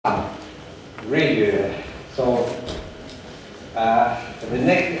Great. So the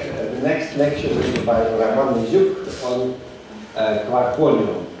next lecture will be by Mizuk on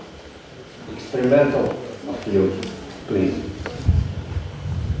Quarkonium, experimental field. Please.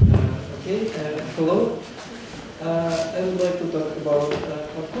 Okay. Hello. I would like to talk about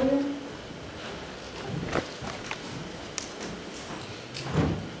Quarkonium.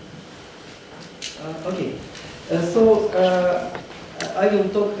 Okay. I will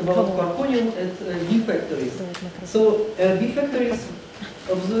talk about Quarkonium and B factories. So B factories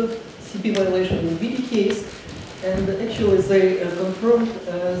observe CP violation in BD case, and actually they confirmed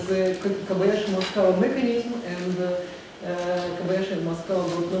the Kobayashi-Maskawa mechanism, and Kobayashi and Maskawa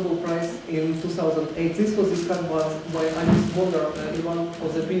got Nobel Prize in 2008. This was discussed by Alice Bonner in one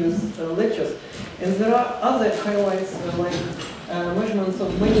of the previous lectures. And there are other highlights like measurements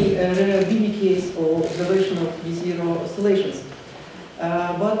of many rare BD case or observation of B0 oscillations.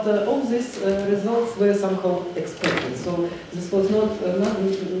 But all these results were somehow expected. So this was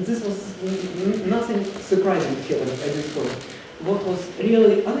nothing surprising here at this point. What was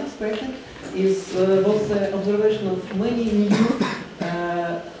really unexpected was the observation of many new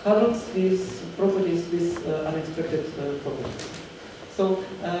hadrons with properties with unexpected properties. So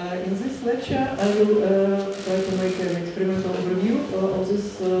in this lecture, I will try to make an experimental overview of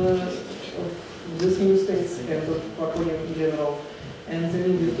these new states and of Quarkonium in general. And there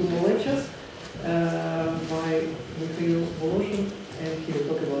will be two more lectures by Mikhail Voloshin, and he will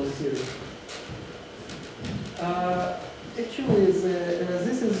talk about the theory. Actually,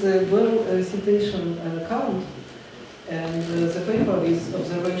 this is the well recitation count, and the paper with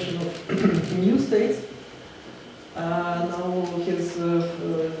observation of new states now is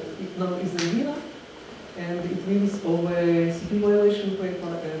the winner, and it wins over CP violation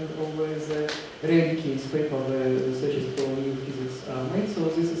paper and over the rare case paper where researchers for new physics are made. So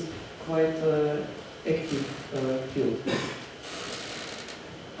this is quite active field.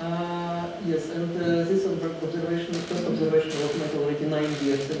 Yes, and this observation, first observation was made already 9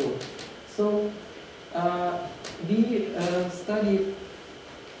 years ago. So we study.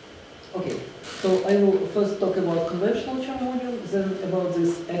 Okay, so I will first talk about conventional charm module, then about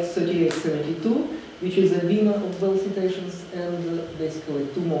this X3872, which is a winner of Bell citations, and basically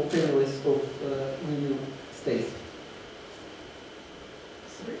two more families of new states.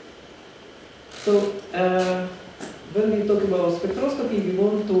 Sorry. So when we talk about spectroscopy, we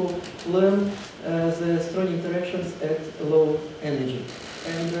want to learn the strong interactions at low energy.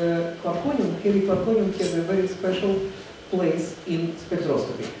 And Quarkonium, heavy Quarkonium, has a very special place in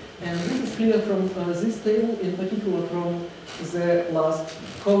spectroscopy. And this is clear from this table, in particular from the last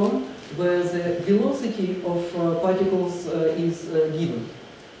column, where the velocity of particles is given.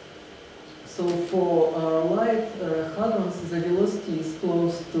 So for light hadrons, the velocity is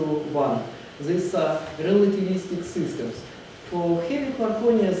close to 1. These are relativistic systems. For heavy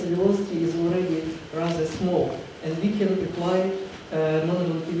Quarkonia, the velocity is already rather small, and we can apply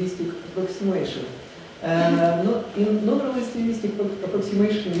non-relativistic approximation. In non-relativistic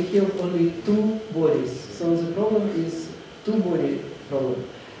approximation, we have only two bodies. So the problem is two-body problem.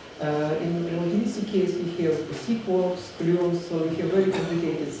 In relativistic case, we have C-quarks, gluons, so we have very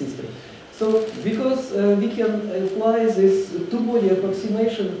complicated system. So because we can apply this two-body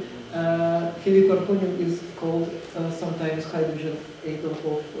approximation, heavy Quarkonium is called sometimes hydrogen atom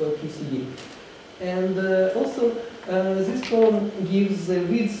of QCD. And also, this column gives the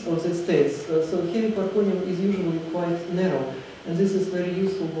width of the states. So heavy Quarkonium is usually quite narrow, and this is very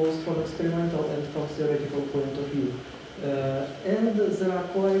useful both from experimental and from theoretical point of view. And there are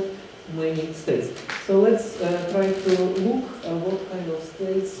quite many states. So let's try to look at what kind of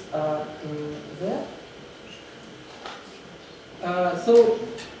states are there. So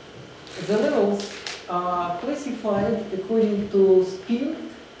the levels are classified according to spin,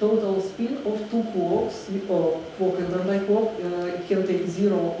 total spin of two quarks, or quark and anti-quark. It can take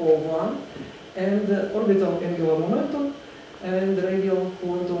 0 or 1, and orbital angular momentum and radial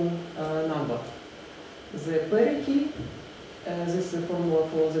quantum number. The parity, this is the formula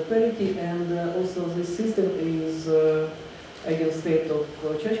for the parity, and also this system is eigenstate of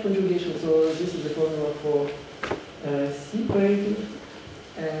charge conjugation, so this is the formula for C parity,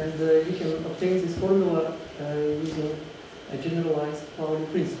 and you can obtain this formula using a generalized Pauli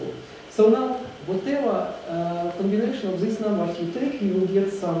principle. So now, whatever combination of these numbers you take, you will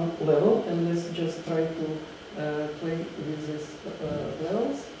get some level, and let's just try to play with these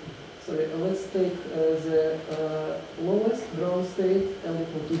levels. So let's take the lowest ground state, L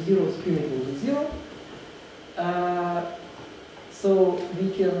equal to 0, spin equal to 0. So we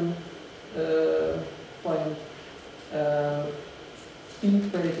can find spin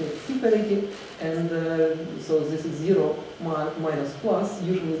parity states separated, and so this is 0 minus plus.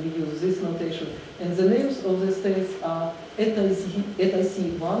 Usually we use this notation, and the names of the states are eta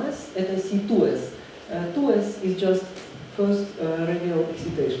C1s, eta C2s. 2s is just first radial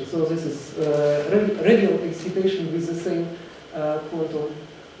excitation. So this is radial excitation with the same quantum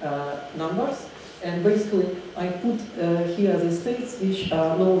numbers. And basically, I put here the states which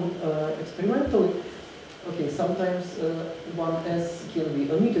are known experimentally. Okay, sometimes one S can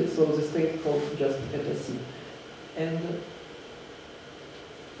be omitted, so the state called just eta C. And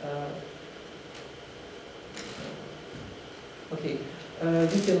okay,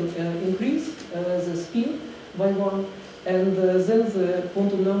 we can increase the spin by 1, and then the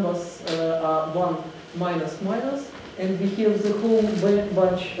quantum numbers are 1 minus minus, and we have the whole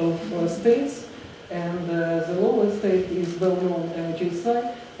bunch of states, and the lowest state is well-known J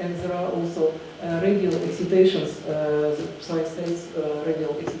psi, and there are also radial excitations, the psi states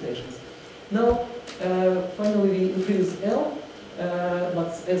radial excitations. Now, finally we increase L,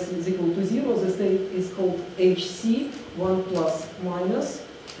 but S is equal to 0, the state is called HC, 1 plus minus,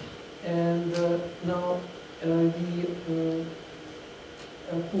 and now we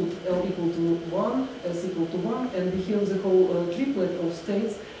put L equal to 1, S equal to 1, and we have the whole triplet of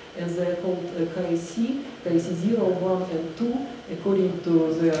states, and they are called KC 0, 1, and 2, according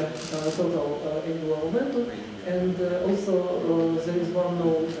to their total angular momentum. And also there is one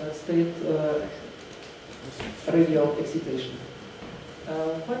known state radial excitation.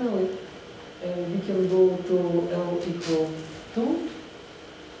 Finally, we can go to L equal 2.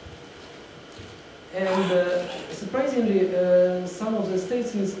 And surprisingly, some of the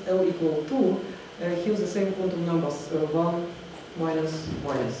states with L equal 2 have the same quantum numbers, 1 minus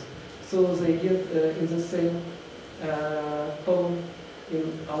minus. So they get in the same column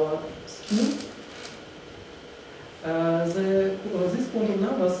in our scheme. These quantum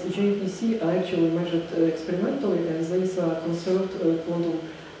numbers, JPC, are actually measured experimentally, and these are conserved quantum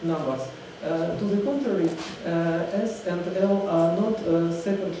numbers. To the contrary, S and L are not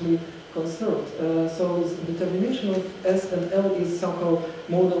separately conserved. So the determination of S and L is somehow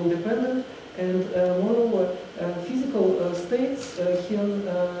model dependent, and moreover, physical states can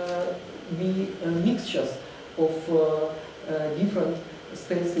be mixtures of different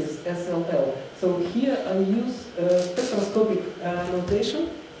states with SLL. So here I use spectroscopic notation.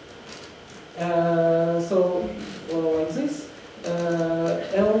 So like this,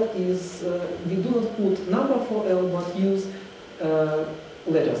 L is, we do not put number for L, but use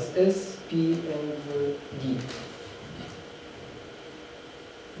letters S, P, and D.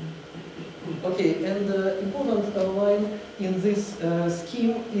 Okay, and the important line in this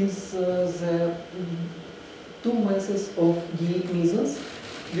scheme is the two masses of D mesons,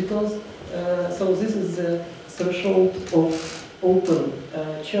 because so this is the threshold of open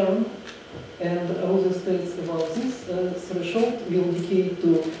charm, and all the states above this threshold will decay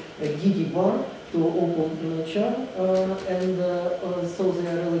to DD bar, to open charm, and so they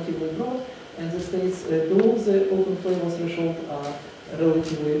are relatively broad, and the states below the open flavor threshold are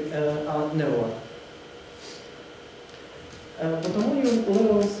relatively narrower. Quarkonium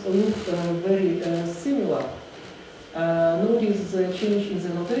levels look very similar. Notice the change in the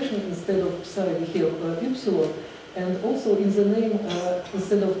notation. Instead of psi we have epsilon, and also in the name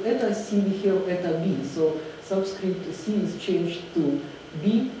instead of eta C we have eta B, so subscript C is changed to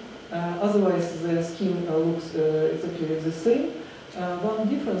B. Otherwise the scheme looks exactly the same. One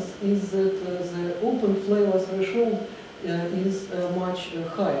difference is that the open flavor threshold is much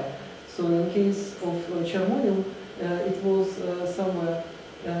higher. So in case of charmonium, it was somewhere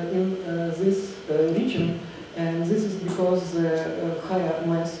in this region, and this is because the higher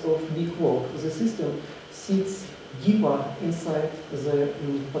mass of big quark, the system, sits deeper inside the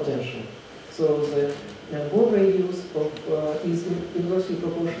potential. So the Born radius of, is inversely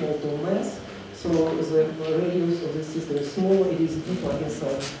proportional to mass, so the radius of the system is smaller, it is deeper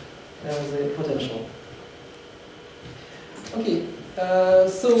inside the potential. Okay,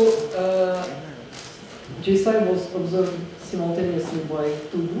 J psi was observed simultaneously by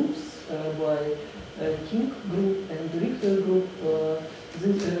two groups, by King group and Richter group.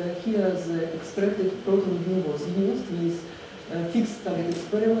 Here the extracted proton beam was used with fixed target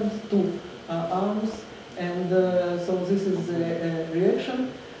experiment, two arms, and so this is the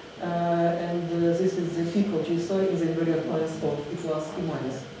reaction, and this is the peak of J psi in the invariant lines of E plus E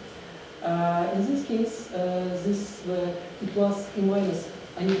minus. In this case, this E plus E minus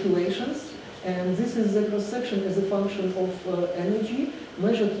annihilations, and this is the cross-section as a function of energy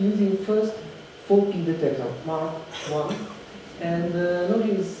measured using first 4P detector, Mark 1. And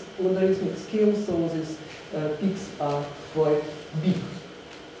notice logarithmic scale, so these peaks are quite big.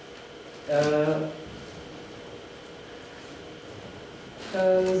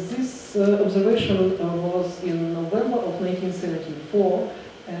 This observation was in November of 1974,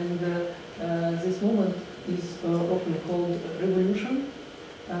 and this moment is often called revolution.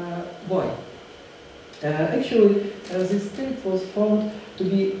 Why? Actually, this state was found to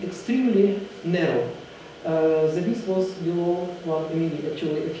be extremely narrow. The width was below 1 milli,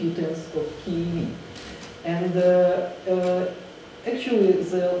 actually a few tenths of keV. And actually,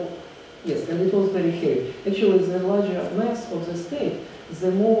 yes, and it was very heavy. Actually, the larger mass of the state,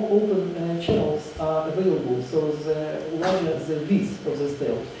 the more open channels are available, so the larger the width of the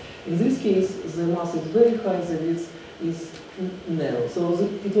state. In this case, the mass is very high, the width is narrow. So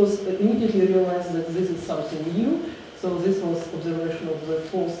it was immediately realized that this is something new. So this was observation of the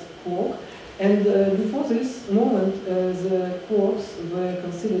fourth quark. And before this moment, the quarks were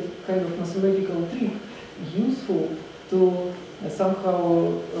considered kind of mathematical trick, useful to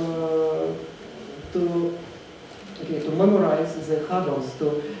somehow to memorize the hadrons,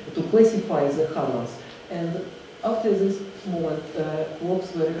 to classify the hadrons. And after this moment,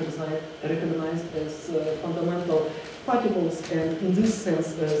 quarks were recognized as fundamental particles, and in this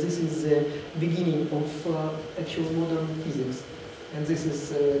sense, this is the beginning of actual modern physics. And this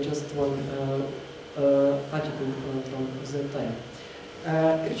is just one article from that time.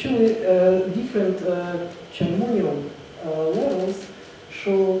 Actually, different Quarkonium levels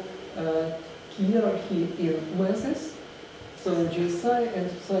show hierarchy in masses. So J psi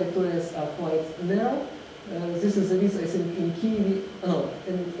and psi 2s are quite narrow. This is the width, I think, in keV. No,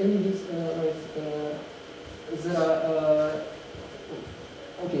 in any width, right? There are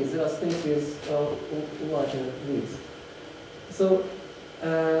okay. There are states with larger widths. So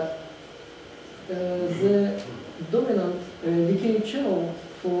the dominant decay channel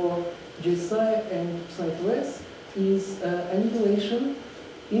for J psi and psi 2s is annihilation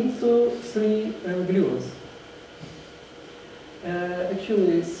into 3 gluons.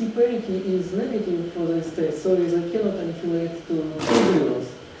 Actually, C parity is negative for the state, so they cannot annihilate to 2 gluons.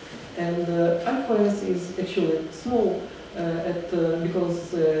 And alpha s is actually small because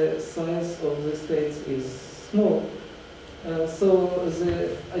the size of the states is small. So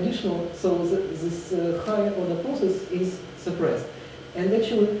the additional, this higher order process is suppressed. And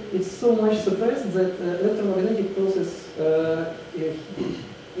actually, it's so much suppressed that electromagnetic process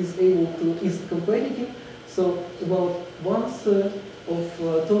is competitive. So about 1/3 of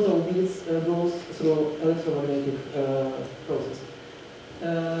total bits goes through electromagnetic process.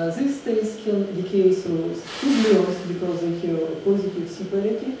 These states can decay through 2 gluons because they have positive C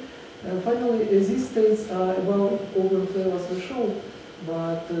parity. And finally, these states are above open flavor threshold,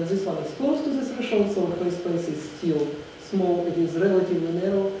 but this one is close to the threshold, so phase space is still small, it is relatively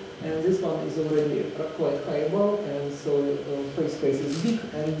narrow, and this one is already quite high above, and so phase space is big,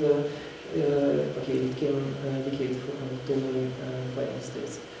 and okay, it can decay to many final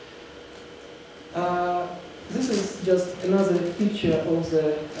states. This is just another picture of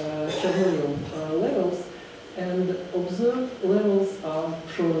the Quarkonium levels, and observed levels are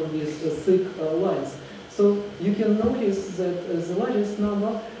shown with thick lines. So you can notice that the largest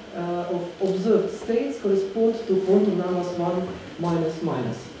number of observed states correspond to quantum numbers 1 minus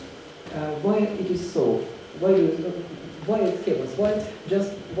minus. Why it is so? Why it happens? Why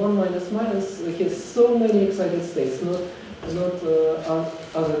just 1 minus minus has so many excited states, not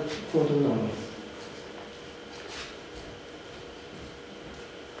other quantum numbers?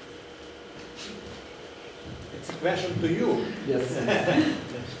 It's a question to you. Yes.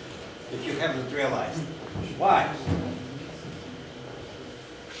 If you haven't realized. Why?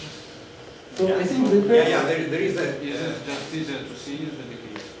 So yeah. I think the there is a just easier to see the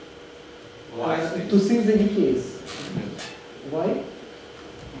decays. Why? to see the decays. Why?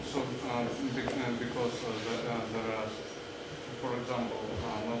 So because there are, for example,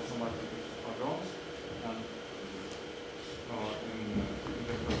 not so much hadrons and in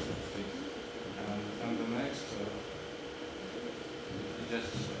the first state, and the next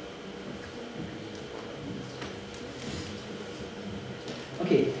just.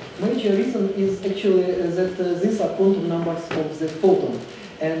 Okay, major reason is actually that these are quantum numbers of the photon,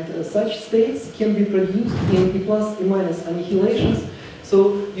 and such states can be produced in E plus E minus annihilations.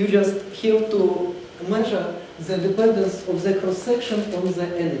 So you just have to measure the dependence of the cross-section on the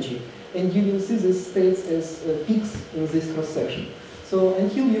energy, and you will see these states as peaks in this cross-section. So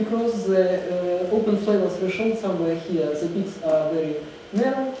until you cross the open flavor threshold somewhere here, the peaks are very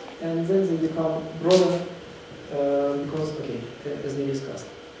narrow, and then they become broader. Because, okay, as we discussed.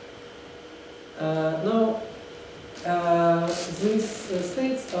 Now, these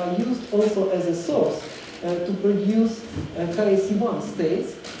states are used also as a source to produce high C1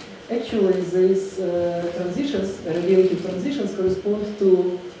 states, Actually, these transitions, radioactive transitions, correspond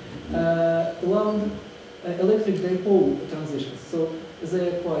to long electric dipole transitions. So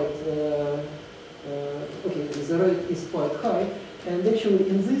they're quite, okay, the rate is quite high. And actually,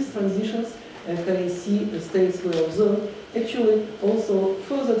 in these transitions, KC states were observed. Actually, also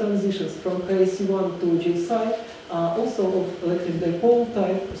further transitions from KC1 to J psi are also of electric dipole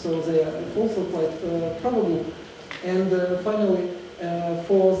type, so they are also quite probable. And finally,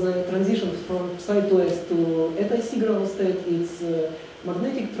 for the transitions from psi to S to at IC ground state, it's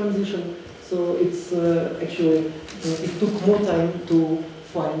magnetic transition. So it's actually, it took more time to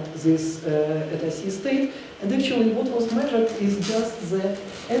find this at IC state. And actually what was measured is just the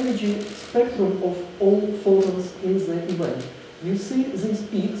energy spectrum of all photons in the event. You see these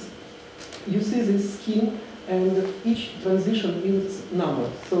peaks, you see this scheme, and each transition is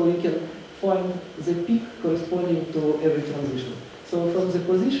numbered. So you can find the peak corresponding to every transition. So from the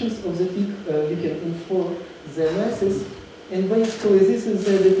positions of the peak, you can infer the masses. And basically this is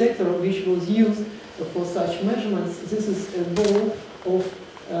the detector which was used for such measurements. This is a ball of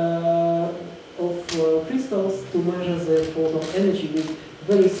crystals to measure the photon energy with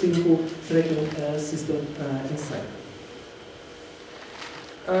very simple tracking system inside.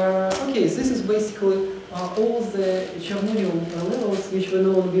 Okay, this is basically all the germanium levels which were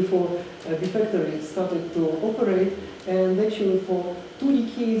known before B-factory started to operate, and actually for 2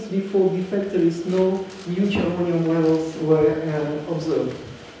 decades before B-factories no new germanium levels were observed.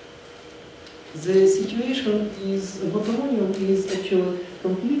 The situation is, plutonium is actually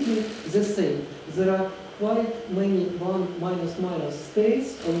completely the same. There are quite many 1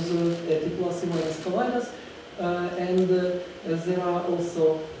 states observed at the plus and minus colliders, and there are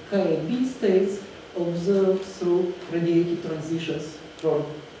also K-B states observed through radiative transitions from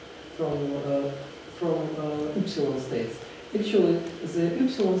epsilon states. Actually, the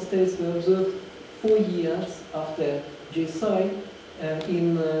epsilon states were observed 4 years after J psi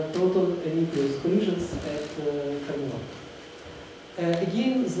in proton nucleus collisions at Quarkonium.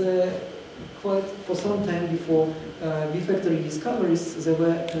 Again, quite for some time before B-factory discoveries, there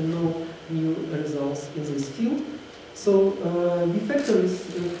were no new results in this field. So B-factories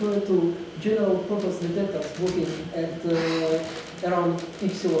refer to general purpose detectors working at around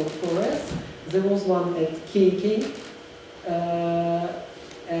epsilon 4s. There was one at KK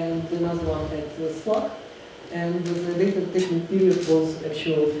and another one at SLAC. And the data taking period was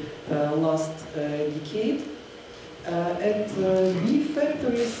actually last decade. At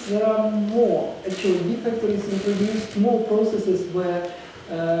B-factories, there are more. Actually, B-factories introduced more processes where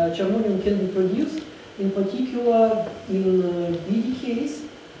germanium can be produced. In particular, in BDKs,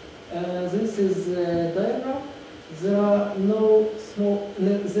 this is a diagram. There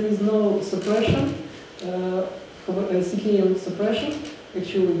is no suppression, CKM suppression.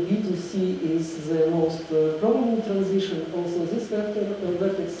 Actually, B2C is the most probable transition. Also, this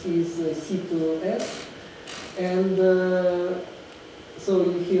vertex is C to S. And so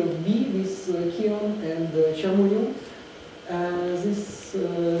you have B with Keon and germanium. This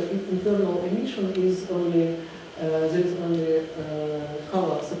internal emission is only, there is only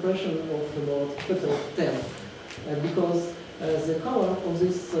color suppression of about factor of 10. Because the color of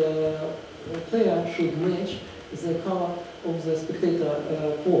this player should match the color of the spectator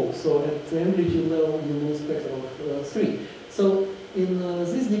pole. So at the amplitude level, you lose factor of 3. So in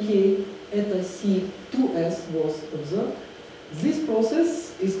this decay, eta C2S was observed. This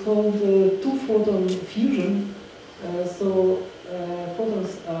process is called two-photon fusion. So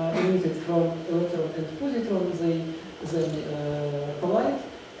photons are emitted from electron and positron. They then collide,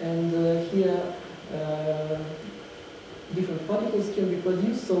 and here different particles can be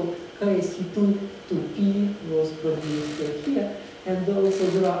produced. So KC2 to P was produced here, and also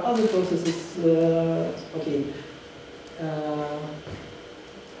there are other processes. Okay.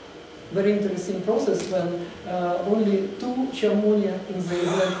 Very interesting process when only 2 germania in the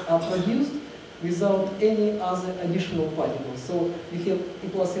event are produced without any other additional particles. So you have a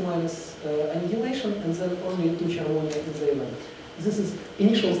plus and minus annihilation, and then only 2 germania in the event. This is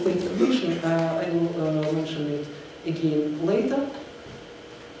initial state condition. I will mention it again later.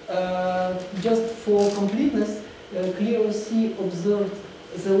 Just for completeness, ClearOC observed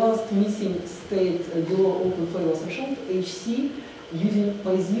the last missing state below open flavor threshold, HC, using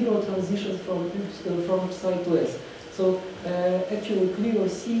pi0 transitions from psi to S. So actually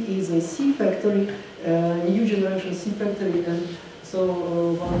ClearOC is a C factory, new generation C factory, and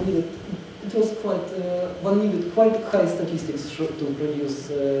so one needed quite high statistics to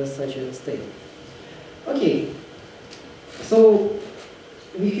produce such a state. Okay, so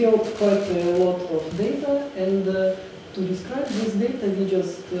we have quite a lot of data, and To describe this data, we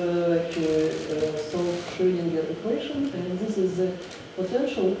just actually solve Schrödinger equation, and this is the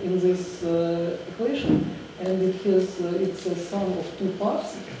potential in this equation, and it's a sum of two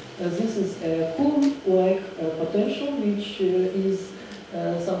parts. This is a Coulomb-like potential, which is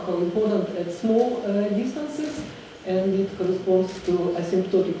somehow important at small distances, and it corresponds to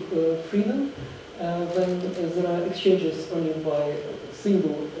asymptotic freedom when there are exchanges only by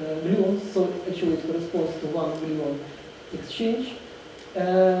single gluons, so actually it corresponds to one gluon exchange.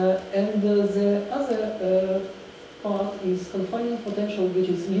 And the other part is confining potential, which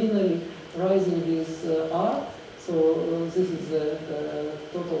is linearly rising with R. So this is the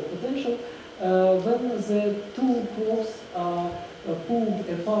total potential. When the two probes are pulled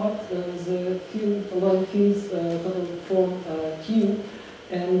apart, the line fields form a tube,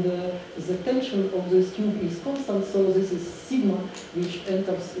 and the tension of this tube is constant, so this is sigma, which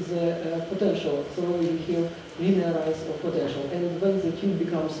enters the potential. So we have linear rise of potential. And when the tube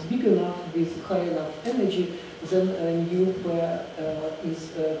becomes big enough with high enough energy, then a new pair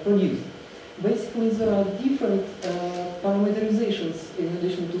is produced. Basically, there are different parameterizations in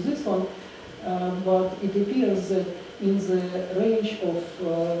addition to this one, but it appears that in the range of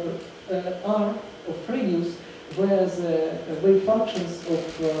R of radius, where the wave functions of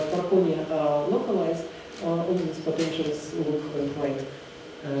Quarkonium are localized, all these potentials look quite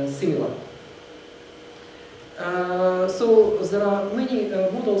similar. So there are many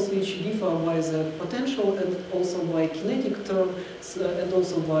models which differ by the potential and also by kinetic terms and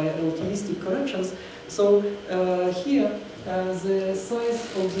also by relativistic corrections. So here the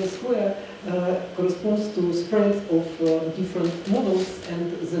size of the square corresponds to spread of different models,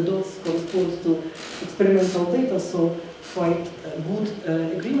 and the dots correspond to experimental data, so quite good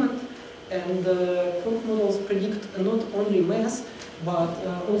agreement. And Quark models predict not only mass but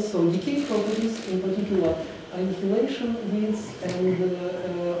also decay properties, in particular annihilation widths and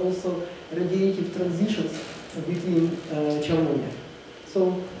also radiative transitions between Charmonia.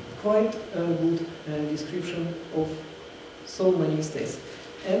 So quite a good description of so many states.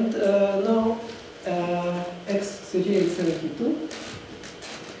 And now X3872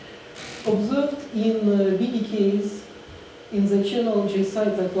 observed in B decays in the channel J psi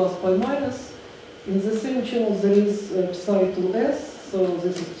pi plus pi minus. In the same channel there is psi to S, so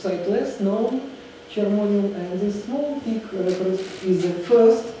this is psi to S known Charmonium, and this small peak is the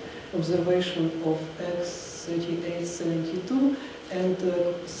first observation of X3872, and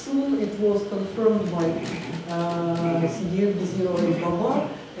soon it was confirmed by CDF B0 and Babar,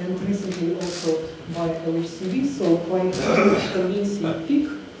 and recently also by LHCb, so quite convincing peak.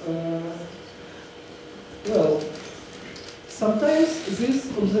 Well, sometimes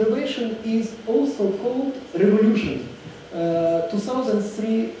this observation is also called revolution,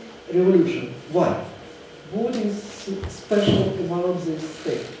 2003 revolution. Why? What is special about this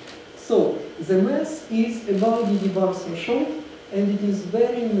state? So, the mass is above dB bar threshold, and it is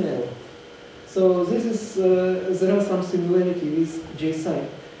very narrow. So this is, there are some similarity with J psi.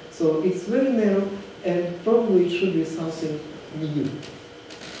 So it's very narrow, and probably it should be something new.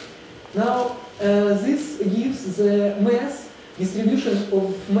 Now, this gives the mass, distribution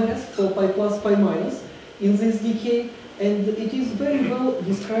of mass for pi plus pi minus in this decay, and it is very well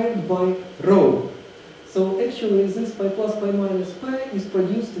described by rho. So actually this pi plus pi minus pi is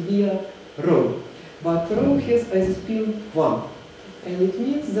produced via rho, but rho has isospin 1, and it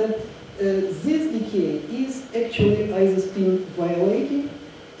means that this decay is actually isospin violating,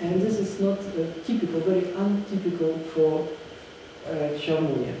 and this is not typical, very untypical for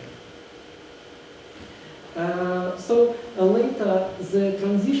Charmonia. So later the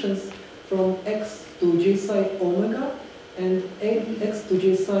transitions from X to J psi omega and X to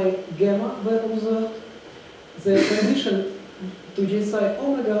J psi gamma were observed. The transition to J psi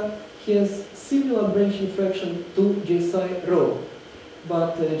omega has similar branching fraction to J psi rho,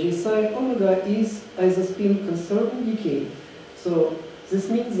 but J psi omega is isospin conserving decay. So this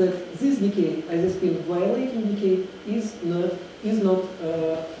means that this decay, isospin violating decay, is not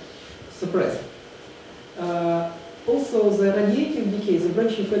suppressed. Also, the radiative decay, the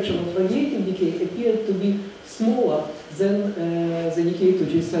branching fraction of radiative decay appeared to be smaller than the decay to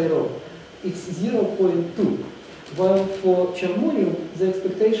J psi rho. It's 0.2, while for Charmonium the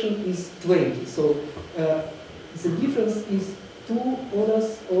expectation is 20. So the difference is 2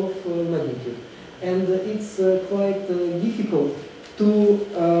 orders of magnitude, and it's quite difficult to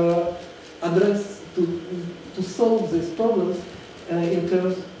address, to solve these problems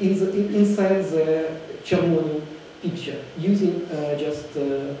inside the Charmonium picture using just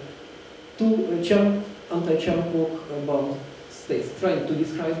two anti-Charm Quark bound states, trying to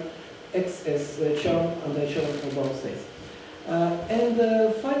describe X as charm and the charm of bound states. And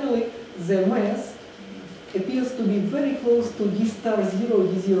finally, the mass appears to be very close to d star 0,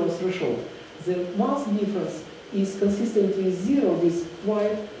 d0 threshold. The mass difference is consistent with 0 with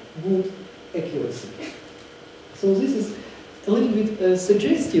quite good accuracy. So this is a little bit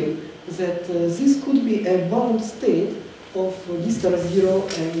suggestive that this could be a bound state of d star 0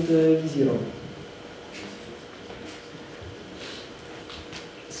 and d0.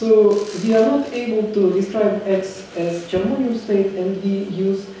 So we are not able to describe X as charmonium state, and we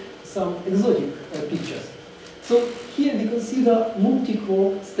use some exotic pictures. So here we consider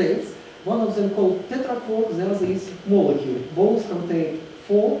multi-quark states. One of them called tetraquark, the other is molecule. Both contain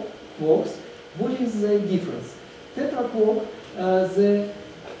 4 quarks. What is the difference? Tetraquark, the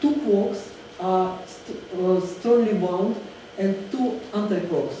 2 quarks are strongly bound and 2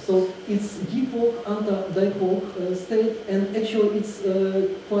 antiquarks. So it's diquark, anti-diquark state, and actually it's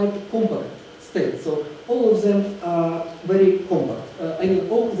quite compact state. So all of them are very compact. I mean,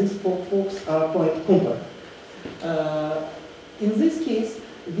 all these 4 quarks are quite compact. In this case,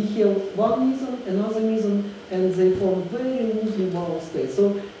 we have one meson, another meson, and they form very loosely bound states.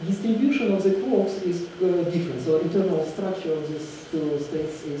 So distribution of the quarks is different. So internal structure of these 2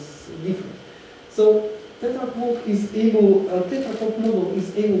 states is different. So tetraquark model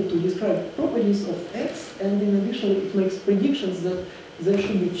is able to describe properties of X, and in addition it makes predictions that there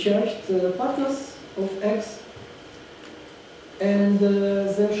should be charged partners of X, and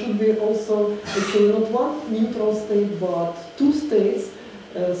there should be also actually not one neutral state but 2 states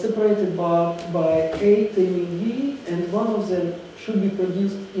separated by 8 MeV, and one of them should be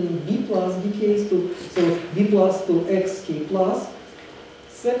produced in B plus decays to, so B plus to XK plus.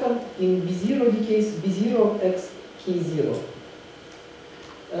 Second, in B0 decays, B0 X K0.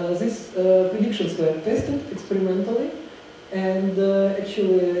 These predictions were tested experimentally, and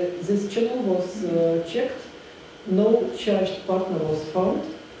actually this channel was checked. No charged partner was found,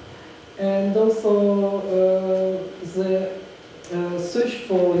 and also the search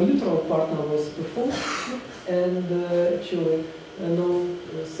for neutral partner was performed, and actually no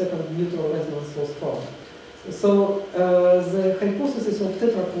second neutral resonance was found. So the hypothesis of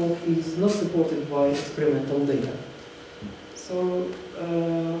tetraquark is not supported by experimental data. So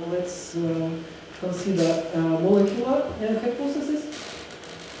let's consider molecular hypothesis.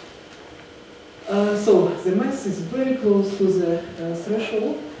 So the mass is very close to the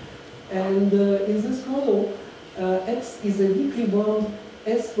threshold, and in this model, X is a weakly bound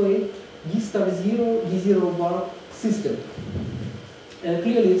S-weight d star 0, d0 bar system.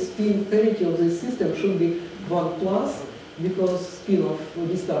 Clearly, spin parity of this system should be 1 plus, because spin of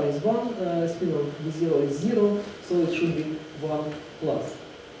d star is 1, spin of d0 is 0, so it should be 1 plus.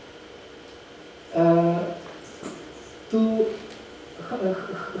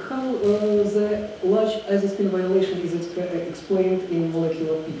 How the large isospin violation is explained in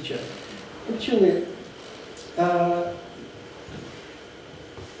molecular picture? Actually, there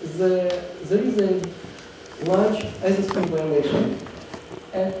is a large isospin violation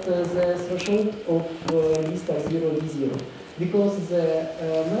at the threshold of d star 0, d0, because the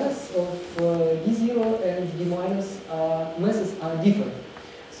mass of d0 and d minus masses are different.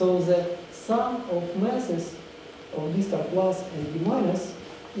 So the sum of masses of d star plus and d minus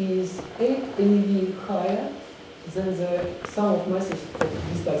is 8 MeV higher than the sum of masses of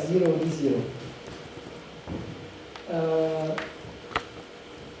d star 0, d0.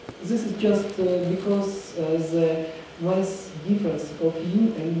 This is just because the mass difference of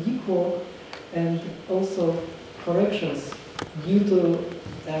U and D quark, and also corrections due to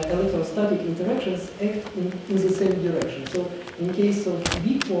electrostatic interactions act in the same direction. So in case of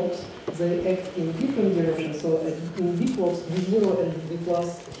B quarks, they act in different directions. So in B quarks, D0 and D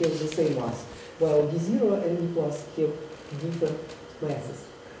plus have the same mass, while D0 and D plus have different masses.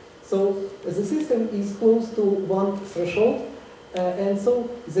 So the system is close to one threshold, and so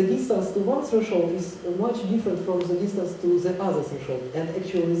the distance to one threshold is much different from the distance to the other threshold. And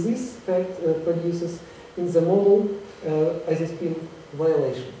actually this fact produces in the model isospin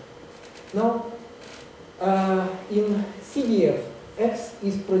violation. Now, in CDF, X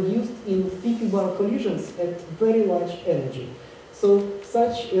is produced in PP bar collisions at very large energy. So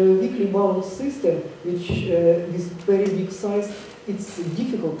such a weakly bound system, which is very big size, it's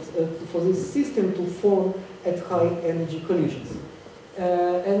difficult for this system to form at high energy collisions.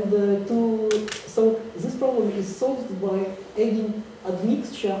 So this problem is solved by adding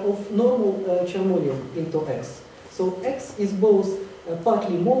admixture of normal charmonium into X. So X is both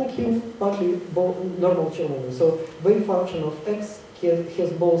partly molecule, partly normal charmonium. So wave function of X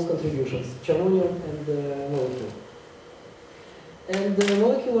has both contributions, charmonium and molecule. And the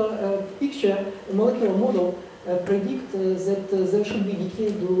molecular picture, the molecular model predict that there should be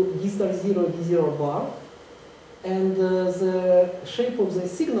decay to d star 0, d0 bar. And the shape of the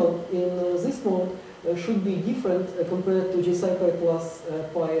signal in this mode should be different compared to j psi pi plus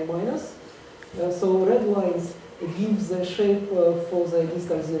pi minus. So red lines give the shape for the d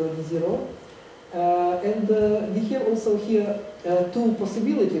star 0, d0. And we have also here two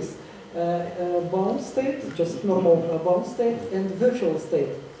possibilities, bound state, just normal bound state, and virtual state,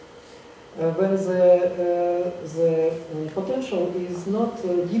 when the potential is not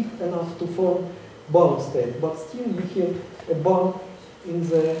deep enough to form bound state, but still you have a bump in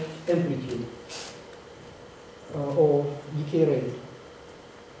the amplitude or decay rate.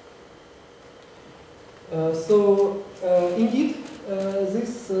 Indeed,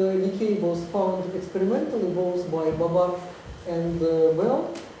 this decay was found experimentally both by Babar and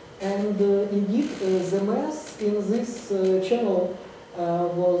Bell, and indeed the mass in this channel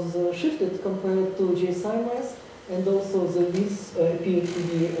was shifted compared to J psi mass, and also the width appeared to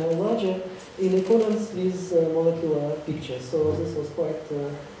be larger in accordance with molecular picture. So this was quite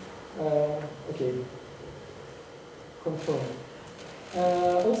okay, confirmed.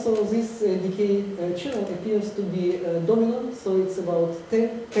 Also, this decay channel appears to be dominant, so it's about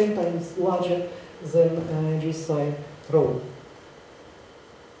 10 times larger than J psi rho.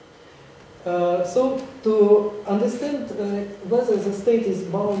 So to understand whether the state is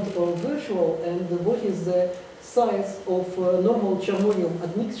bound or virtual and what is the size of normal charmonium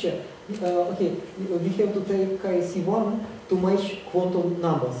admixture, okay, we have to take KC1 to match quantum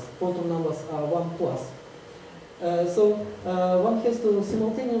numbers. Quantum numbers are 1 plus. One has to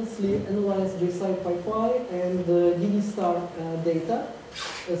simultaneously analyze J psi pi pi and DD star data.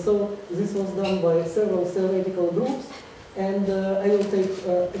 So this was done by several theoretical groups, and I will take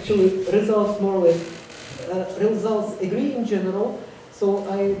actually results more or less. Results agree in general. So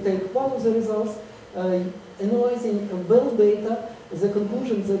I take one of the results, analyzing Bell data, the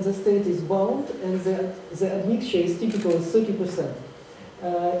conclusion that the state is bound and the admixture is typically 30%.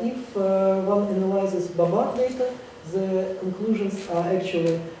 If one analyzes Babar data, the conclusions are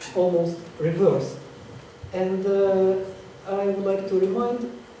actually almost reversed. And I would like to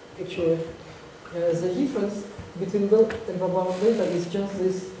remind, actually, the difference between Bell and Babar data is just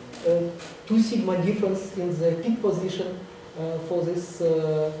this 2 sigma difference in the peak position for this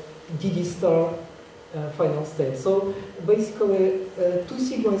DD star final state. So basically, 2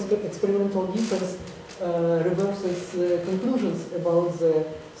 sigma experimental difference reverses conclusions about the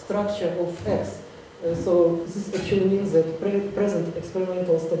structure of X. So this actually means that present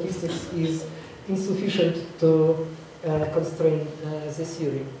experimental statistics is insufficient to constrain the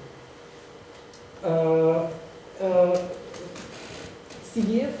theory.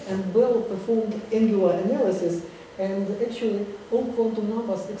 CDF and Bell performed angular analysis, and actually all quantum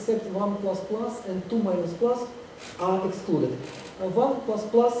numbers except 1++ and 2- are excluded.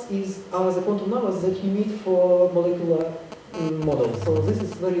 1++ are the quantum numbers that you need for molecular models, so this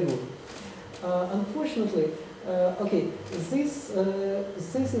is very good. Unfortunately, okay, this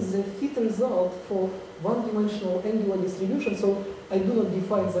is the fit result for one-dimensional angular distribution, so I do not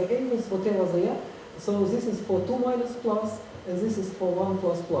define the angles, whatever they are. So this is for 2- and this is for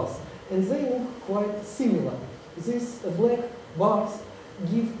 1++. And they look quite similar. These black bars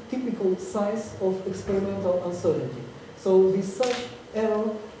give typical size of experimental uncertainty. So with such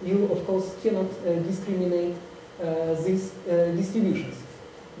error, you of course cannot discriminate these distributions.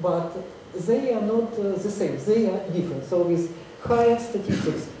 But they are not the same, they are different. So with higher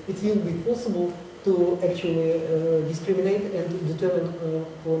statistics, it will be possible to actually discriminate and determine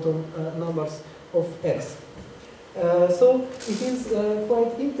quantum numbers of X. So it is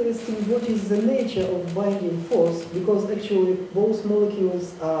quite interesting what is the nature of binding force, because actually both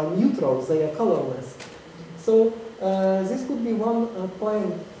molecules are neutral, they are colorless. So this could be one pi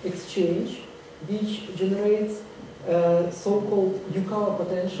exchange which generates so-called U-color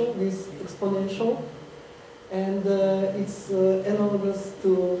potential with exponential, and it's analogous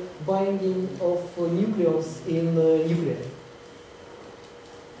to binding of nucleons in nuclei.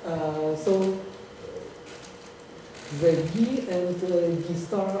 So the D and D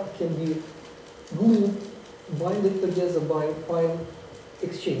star can be glued, binded together by pi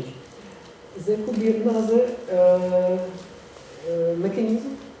exchange. There could be another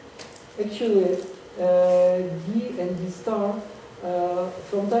mechanism. Actually, D and D star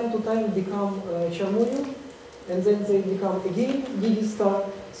from time to time become charmonium, and then they become again D star.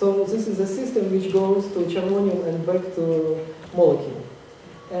 So this is a system which goes to charmonium and back to molecule.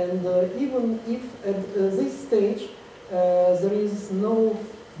 And even if at this stage there is no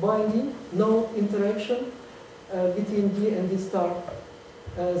binding, no interaction, between D and D star,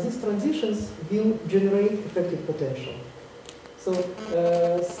 these transitions will generate effective potential. So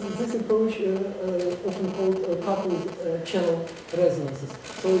this approach often called coupled channel resonances.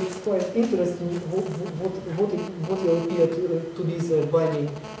 So it's quite interesting what will appear to be the binding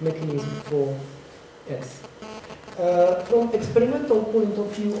mechanism for X. From experimental point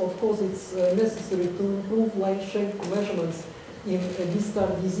of view, of course, it's necessary to improve line shape measurements in D star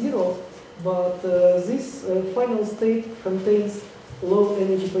D0, but this final state contains low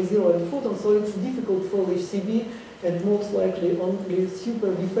energy pi zero and photons, so it's difficult for HCB, and most likely only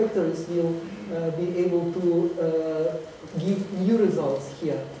super defectors will be able to give new results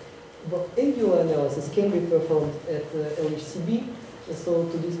here. But angular analysis can be performed at LHCb, so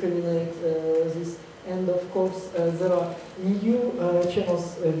to discriminate this. And of course, there are new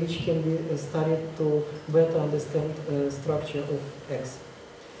channels which can be studied to better understand structure of X.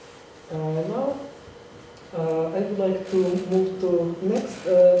 Now, I would like to move to next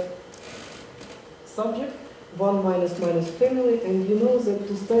subject, 1 family, and you know that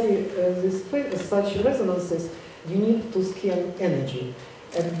to study such resonances, you need to scan energy.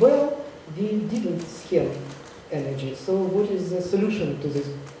 At Bell, we didn't scan energy, so what is the solution to this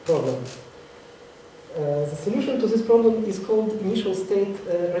problem? The solution to this problem is called initial state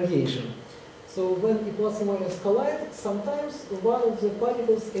radiation. So when E plus and minus collide, sometimes one of the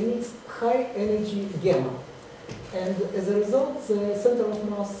particles emits high energy gamma. And as a result, the center of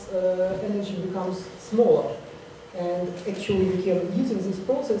mass energy becomes smaller. And actually, you can, using this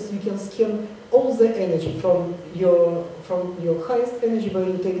process, you can scan all the energy from your highest energy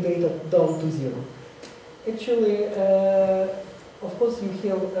value, take data down to zero. Actually, of course, you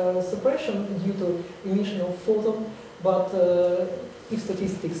have suppression due to emission of photon, but if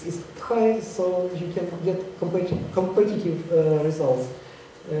statistics is high, so you can get competitive results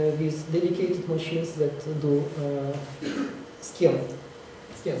with dedicated machines that do scans.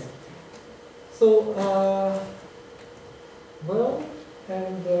 So, Bell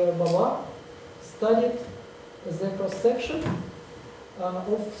and Baba studied the cross-section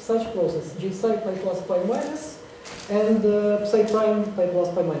of such process, J psi pi plus pi minus, and psi prime pi plus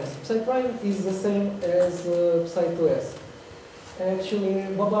pi minus. Psi prime is the same as psi 2s. Actually,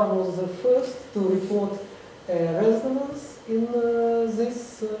 Baba was the first to report resonance in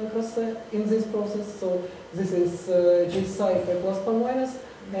this process. So this is J psi pi plus pi minus,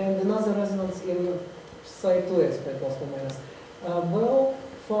 and another resonance in psi 2s pi plus pi minus. Bell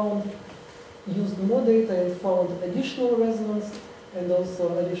used more data and found additional resonance and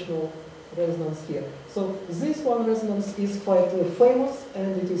also additional resonance here. So this one resonance is quite famous,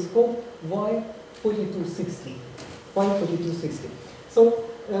 and it is called Y4260. Y4260. So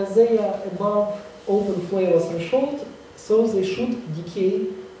they are above open flavor threshold, so they should decay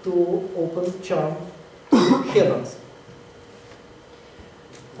to open charm hadrons.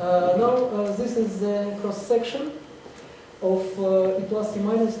 Now this is the cross section of E plus E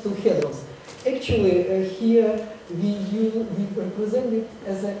minus 2 hadrons. Actually, here we represent it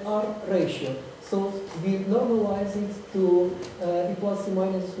as an R ratio. So we normalize it to E plus E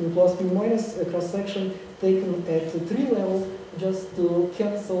minus, E plus P minus cross section taken at 3 level, just to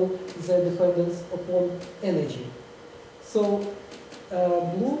cancel the dependence upon energy. So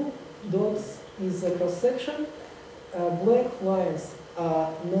blue dots is the cross section, black lines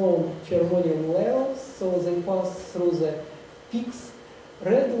are known Quarkonium levels, so they pass through the peaks.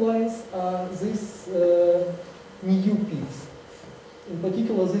 Red lines are these new peaks. In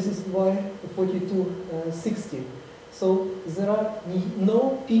particular, this is Y4260. So there are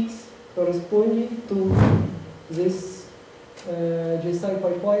no peaks corresponding to this J psi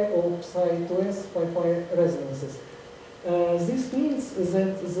pi pi or psi 2s pi pi resonances. This means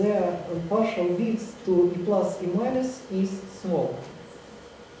that their partial width to E plus E minus is small.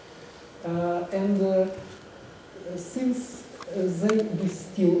 Since we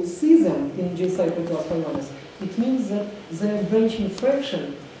still see them in J psi pi plus pi minus, it means that their branching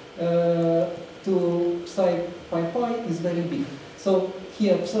fraction to psi pi pi is very big. So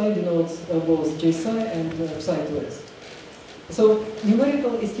here psi denotes both J psi and psi 2s. So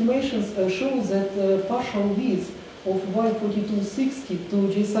numerical estimations show that partial width of Y4260 to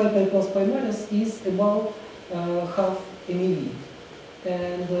J psi pi plus pi minus is about half MeV.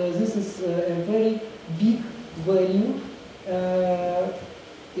 And this is a very big value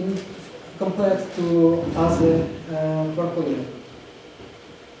compared to other Quarkonium.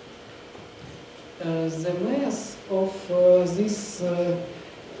 The mass of this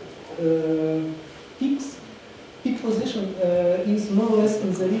peak position is more or less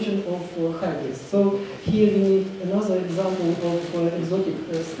in the region of hybrids. So here we need another example of exotic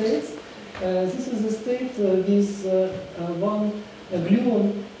states. This is the state with one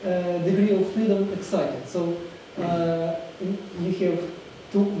gluon degree of freedom excited. So you have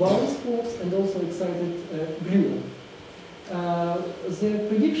two valence quarks and also excited gluon. The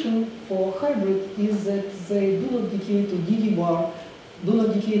prediction for hybrid is that they do not decay to dd bar, do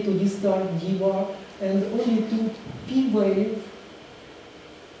not decay to d star, d bar, and only to p wave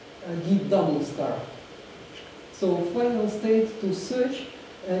d double star. So final state to search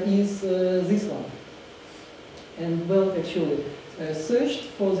is this one. And well, actually, searched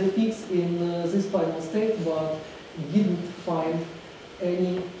for the peaks in this final state, but didn't find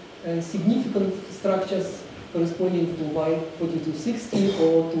any significant structures corresponding to Y4260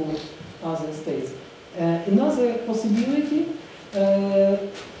 or to other states. Another possibility,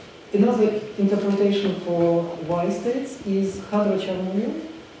 another interpretation for Y states is hydrocharmonium.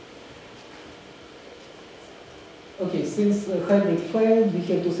 Okay, since hybrid failed, we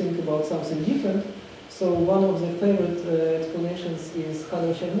have to think about something different. So one of the favorite explanations is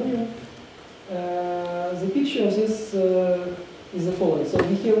hydrocharmonium. The picture of this is the following. So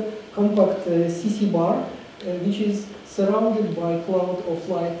we have compact CC bar, which is surrounded by cloud of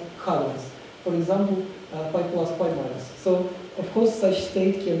light hadrons. For example, pi plus, pi minus. So of course, such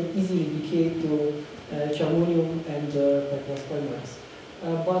state can easily decay to charmonium and pi plus, pi minus.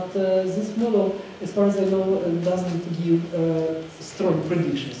 But this model, as far as I know, doesn't give strong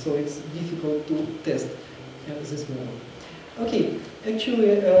predictions, so it's difficult to test this model. Okay,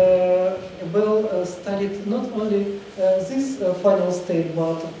 actually, well studied not only this final state,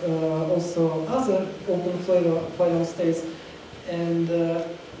 but also other open flavor final states, and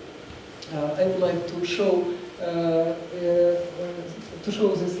I would like to show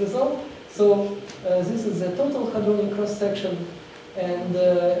this result. So this is the total hadronic cross section. And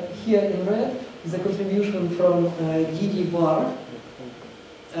here in red is the contribution from DD bar,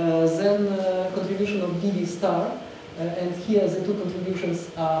 then contribution of DD star, and here the two contributions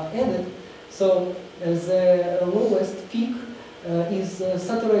are added. So the lowest peak is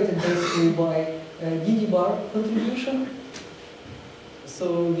saturated basically by DD bar contribution.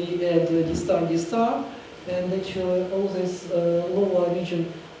 So we add D star, and actually all this lower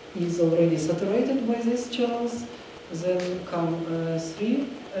region is already saturated by these channels. Then come three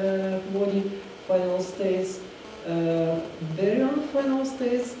body final states, baryon final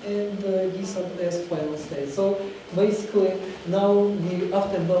states, and D sub S final states. So basically, now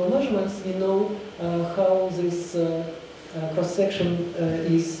after Bell measurements, we know how this cross-section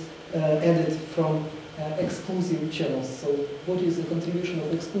is added from exclusive channels. So what is the contribution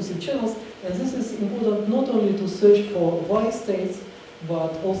of exclusive channels? And this is important not only to search for Y states,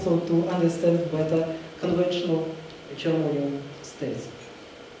 but also to understand better conventional charmonium states.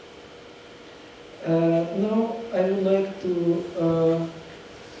 Now I would like to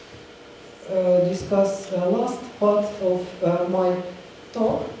discuss the last part of my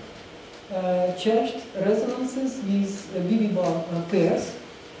talk, charged resonances with BB bar pairs.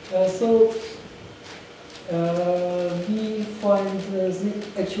 So we find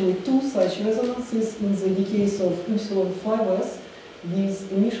actually two such resonances in the case of Y5s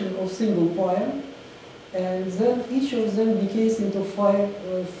with emission of single pion. And then each of them decays into five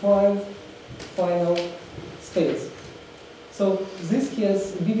final states. So this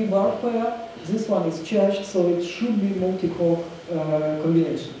has BB bar pair, this one is charged, so it should be multi-quark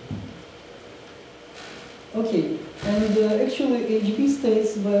combination. Okay, and actually HB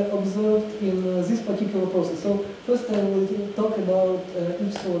states were observed in this particular process. So first I will talk about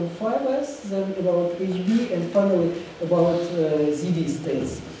Y5s, then about HB, and finally about ZD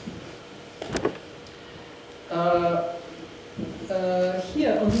states.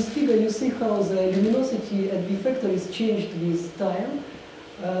 Here on this figure you see how the luminosity at B factor is changed with time.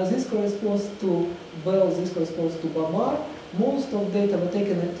 This corresponds to Bell, this corresponds to Bamar. Most of data were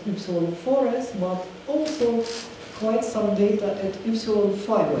taken at Y4s, but also quite some data at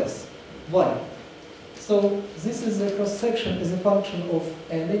Y5s. Why? So this is a cross-section as a function of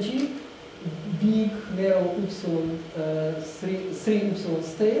energy, big, narrow three Y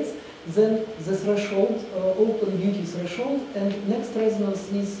states. Then the threshold, open duty threshold, and next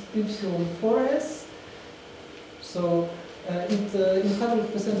resonance is Y4s. So in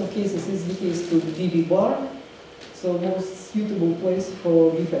 100% of cases is the case to BB bar, so most suitable place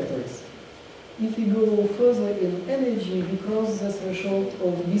for B factories. If we go further in energy, we cross the threshold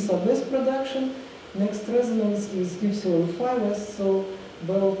of B sub S production. Next resonance is Y5s, so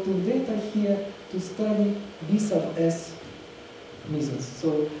well to data here to study B sub S mesons.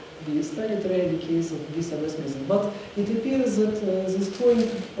 So we studied already the case of B sub S meson. But it appears that this point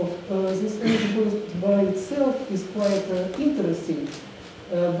of this energy point by itself is quite interesting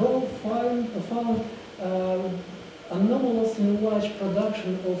Bell found anomalously large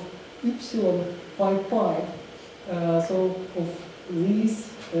production of epsilon pi pi. So of these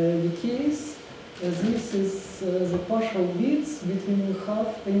decays, this is the partial bits between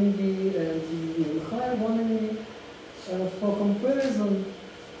half MeV and even higher 1 MeV. For comparison,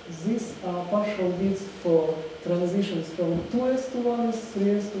 these are partial bits for transitions from 2s to 1s,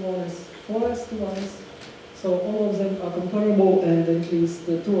 3s to 1s, 4s to 1s. So all of them are comparable and at least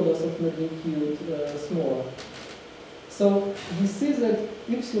 2 orders of magnitude smaller. So we see that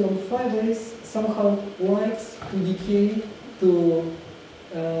epsilon 5s somehow likes to decay to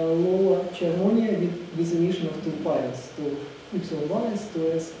lower Charmonia with emission of 2 piles, to epsilon 1s,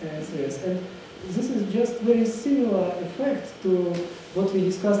 2s, and 3s. And this is just very similar effect to what we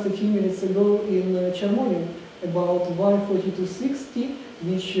discussed a few minutes ago in Charmonium about Y4260,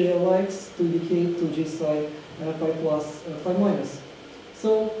 which likes to decay to G psi pi plus pi minus.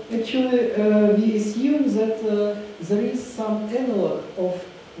 So actually we assume that there is some analog of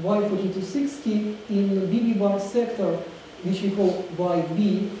Y4260 in BB bar sector, which we call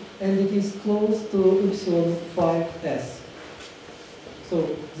YB, and it is close to epsilon 5s.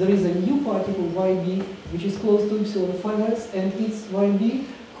 So there is a new particle YB which is close to epsilon 5s, and it's YB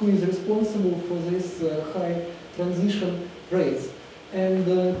who is responsible for this high transition rates. And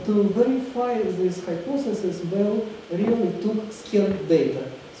to verify this hypothesis, Bell really took scanned data.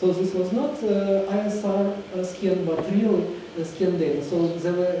 So this was not ISR scan, but really scanned data. So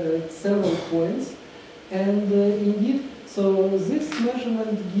there were several points, and indeed, so this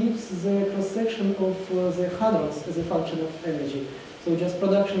measurement gives the cross-section of the hadrons as a function of energy. So just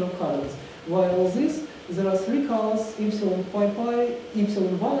production of hadrons. While this, there are 3 colors, epsilon pi pi,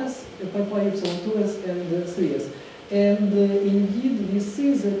 epsilon 1s, pi pi, epsilon 2s, and 3s. And indeed, we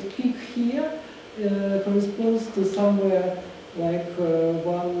see that peak here corresponds to somewhere like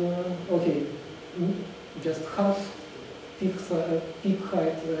just half peak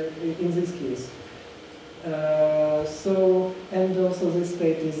height in this case. And also this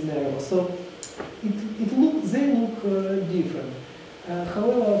state is narrow. So they look different.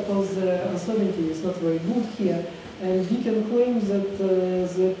 However, of course, the uncertainty is not very good here, and we can claim that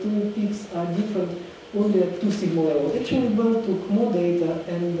the 2 peaks are different only at 2 sigma level. Actually, Bell took more data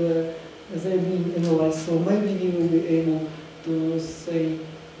and they're being analyzed, so maybe we will be able to say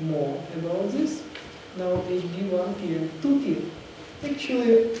more about this. Now, HB1P and 2P.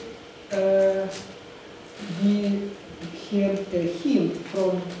 Actually, we had a hint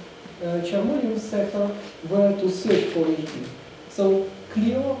from Charmonium sector where to search for HB. So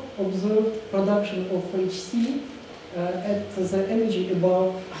Clio observed production of HC at the energy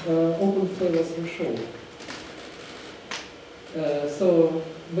above open flavor threshold. So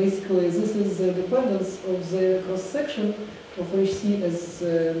basically, this is the dependence of the cross-section of HC as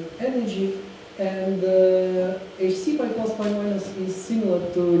energy, and HC pi plus pi minus is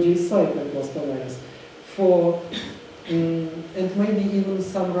similar to J psi pi plus pi minus for, and maybe even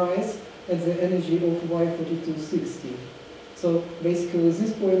some rise at the energy of Y4260. So basically,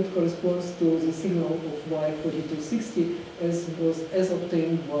 this point corresponds to the signal of Y4260 as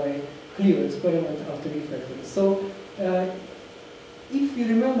obtained by Clio experiment after refactoring. So if you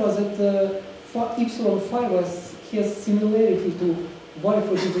remember that epsilon 5s has similarity to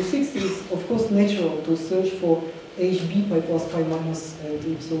Y4260, it's of course natural to search for HB pi plus pi minus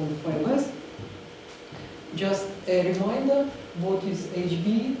and epsilon 5s. Just a reminder, what is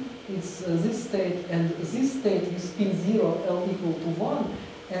HB? It's this state and this state with spin 0, L equal to 1,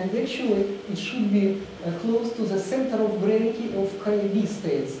 and actually it should be close to the center of gravity of KB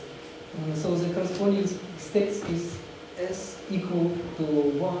states. So the corresponding states is S equal to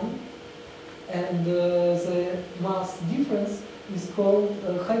 1, and the mass difference is called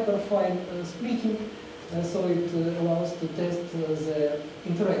hyperfine splitting, so it allows to test the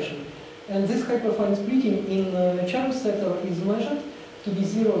interaction. And this hyperfine splitting in charm sector is measured to be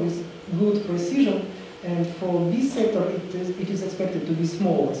 0 with good precision, and for B sector it is expected to be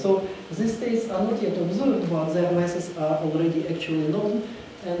smaller. So these states are not yet observed, but their masses are already actually known,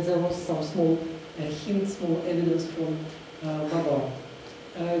 and there was some small hint, small evidence from Babar.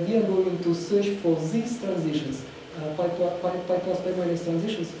 We are going to search for these transitions, pi plus pi minus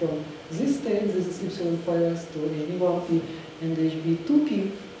transitions from this state, this is epsilon 5s, to HB1P and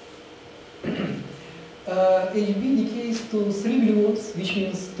HB2P. HB decays to 3 gluons, which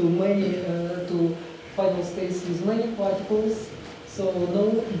means to many, to final states with many particles, so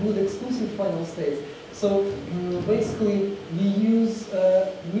no good exclusive final states. So basically, we use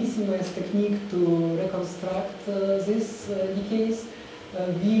Mizuk's technique to reconstruct these decays.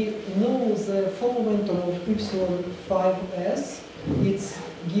 We know the full momentum of epsilon 5s, It's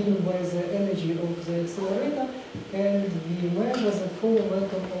given by the energy of the accelerator, and we measure the full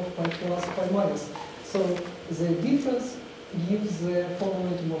momentum of pi plus, pi minus. So the difference gives the full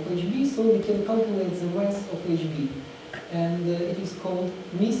momentum of HB, so we can calculate the mass of HB. And it is called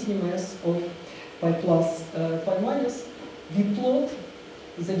Mizuk mass of pi plus, pi minus. We plot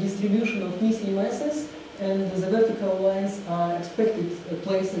the distribution of Mizuk masses, and the vertical lines are expected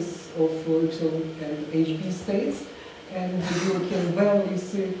places of epsilon and HB states. And you can barely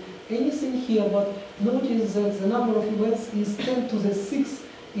see anything here, but notice that the number of events is 10 to the 6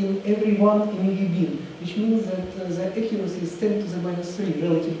 in every one UV beam, which means that the accuracy is 10 to the minus 3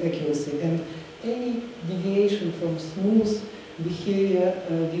 relative accuracy, and any deviation from smooth behavior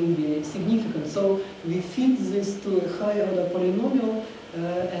will be significant. So we fit this to a higher order polynomial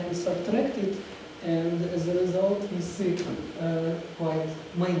and subtract it, and as a result we see quite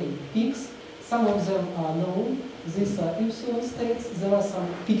many peaks. Some of them are known. These are epsilon states. There are some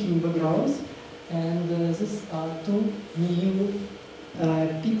peaking backgrounds, and these are two new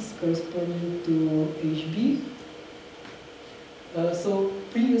peaks corresponding to HB. So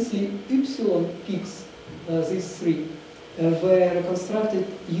previously epsilon peaks, these three, were reconstructed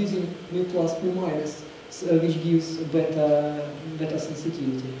using mu plus mu minus, which gives better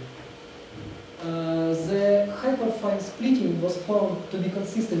sensitivity. The hyperfine splitting was found to be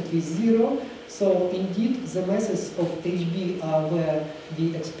consistent with 0, so indeed the masses of HB are where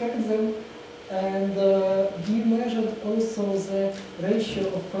we expect them, and we measured also the ratio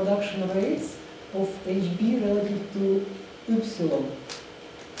of production rates of HB relative to epsilon.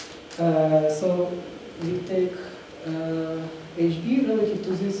 So we take HB relative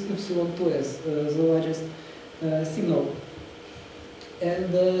to this epsilon 2s, the largest signal.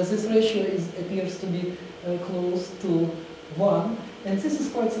 And this ratio appears to be close to 1, and this is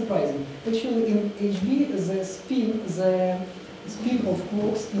quite surprising. Actually, in HB, the spin of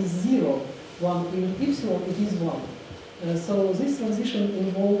quarks is 0, while in epsilon it is 1. So this transition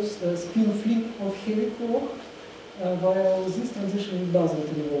involves a spin flip of heavy quark, while this transition doesn't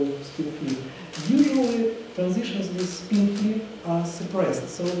involve spin flip. Usually, transitions with spin flip are suppressed,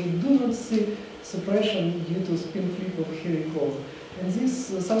 so we do not see suppression due to spin flip of heavy quark. And this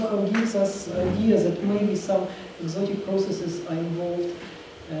somehow gives us idea that maybe some exotic processes are involved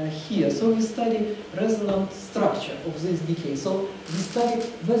here. So we study resonant structure of this decay. So we study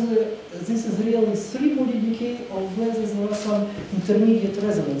whether this is really three-body decay or whether there are some intermediate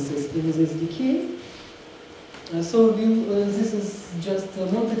resonances in this decay. So this is just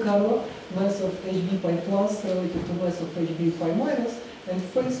Monte Carlo mass of HB pi plus relative to mass of HB pi minus, and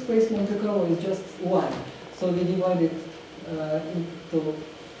phase space Monte Carlo is just line. So we divide it into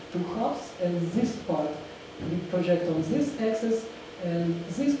two halves, and this part we project on this axis, and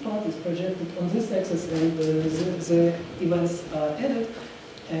this part is projected on this axis, and the events are added,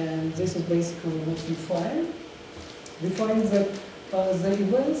 and this is basically what we find. We find that the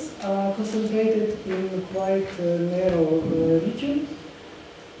events are concentrated in quite a narrow region.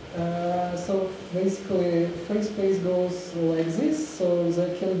 So basically phase space goes like this, so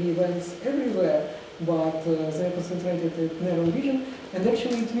there can be events everywhere, but they are concentrated in a narrow region, and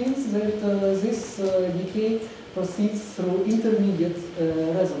actually it means that this decay proceeds through intermediate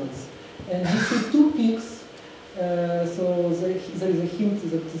resonance. And we see two peaks, so there is a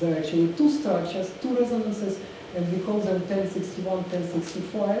hint that there are actually two structures, two resonances, and we call them 1061,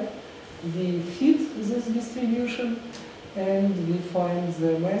 1065. We fit this distribution, and we find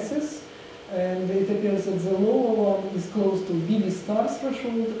the masses, and it appears that the lower one is close to BB star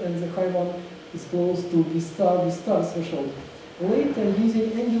threshold, and the high one is close to B star threshold. Later,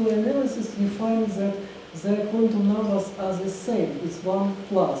 using angular analysis, we find that the quantum numbers are the same, it's 1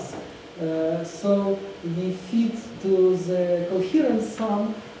 plus. So we fit to the coherent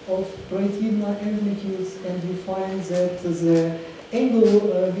sum of Breit-Widmer amplitudes, and we find that the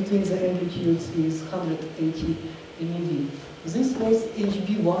angle between the amplitudes is 180 MeV. This was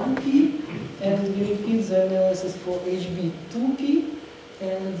HB1P, and we repeat the analysis for HB2P.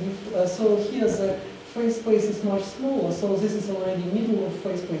 And so here the phase space is much smaller, so this is already middle of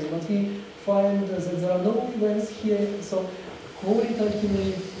phase space, but we find that there are no events here, so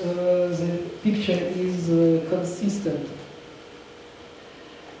qualitatively the picture is consistent.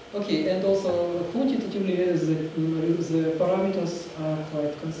 Okay, and also quantitatively the parameters are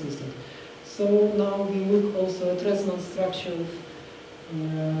quite consistent. So now we look also at resonance structure of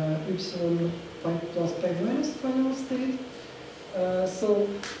epsilon pi plus pi minus final state. So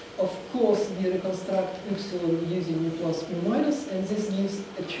of course we reconstruct epsilon using mu plus mu minus, and this gives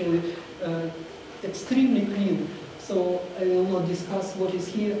actually extremely clean. So I will not discuss what is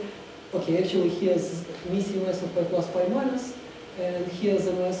here. Okay, actually here's Mizuk mass of pi plus pi minus, and here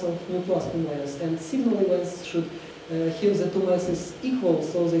the mass of mu plus mu minus. And signal events should, here the two masses equal,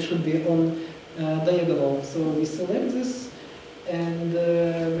 so they should be on diagonal. So we select this, and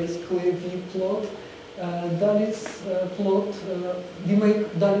basically we plot Dalitz plot, we make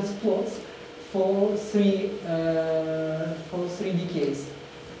Dalitz plots for three decays.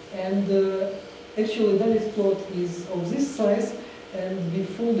 And actually Dalitz plot is of this size, and we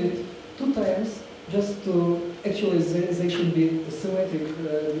fold it 2 times just to, actually they should be symmetric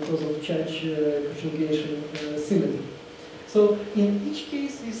because of charge conjugation symmetry. So in each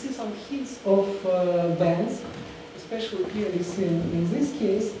case we see some hints of bands, especially clearly seen in this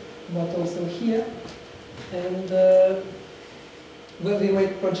case, but also here. And when we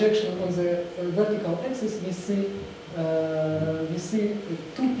make projection on the vertical axis, we see 2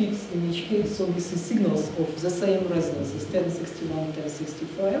 peaks in each case, so we see signals of the same resonances, 1061,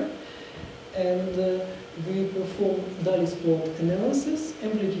 1065. And we perform Dalitz plot analysis,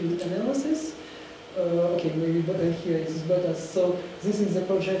 amplitude analysis. Okay, maybe here it is better. So this is the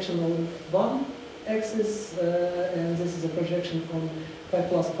projection on one axis, and this is a projection on pi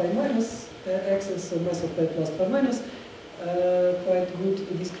plus pi minus axis, so mass of pi plus pi minus. Quite good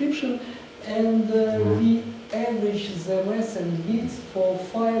description. And we average the mass and width for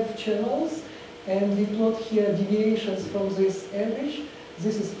 5 channels, and we plot here deviations from this average.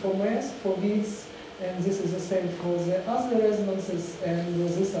 This is for mass, for width, and this is the same for the other resonances, and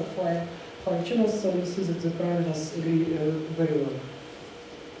these are five channels, so you see that the parameters agree very well.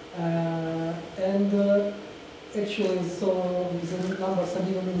 Actually, so the numbers are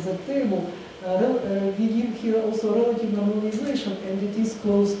given in the table. We give here also relative normalization, and it is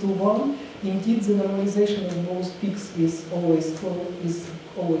close to 1. Indeed, the normalization of both peaks is always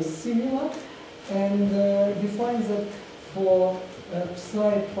similar, and we find that for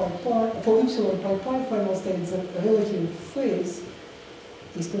psi pi pi, for epsilon pi pi final state, the relative phase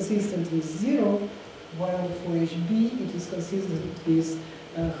is consistent with 0, while for HB it is consistent with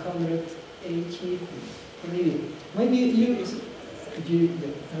 180 degrees. Maybe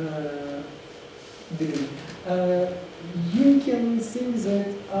you can think that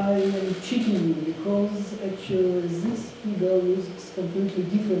I am cheating you because actually this figure looks completely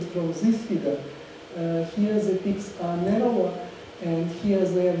different from this figure. Here the peaks are narrower, and here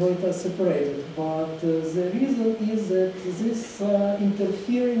they are beta separated. But the reason is that these are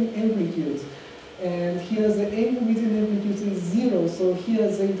interfering amplitudes. And here the angle between amplitudes is 0, so here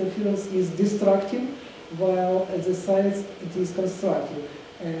the interference is destructive, while at the sides it is constructive.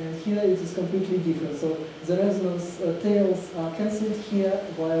 And here it is completely different. So the resonance tails are cancelled here,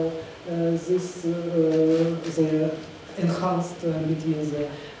 while the enhanced between the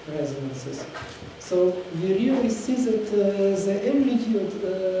resonances. So we really see that the amplitude,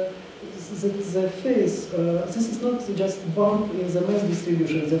 the phase, this is not just bump in the mass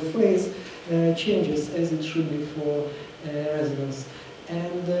distribution, the phase changes as it should be for resonance.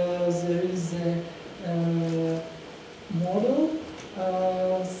 And there is a model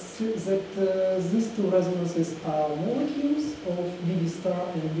that these two resonances are molecules of BB star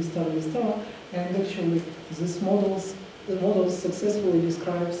and B star B star, and actually this the model successfully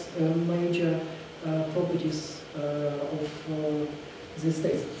describes major properties of these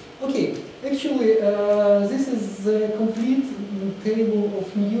states. Okay, actually this is the complete table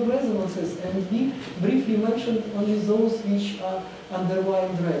of new resonances, and we briefly mentioned only those which are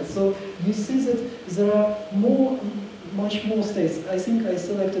underlined red. So you see that there are much more states. I think I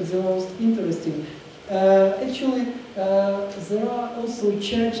selected the most interesting. Actually, there are also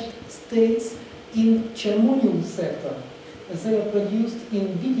charged states in Charmonium sector. They are produced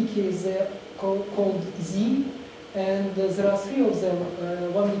in B decays. They are called Z, and there are 3 of them.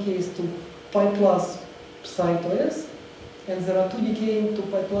 One decays to pi plus psi to S, and there are 2 decaying to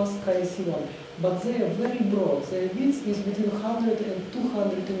pi plus chi C1. But they are very broad. Their width is between 100 and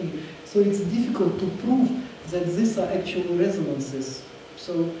 200 MeV. So it's difficult to prove that these are actual resonances.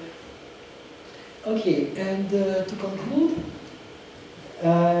 So, okay, and to conclude,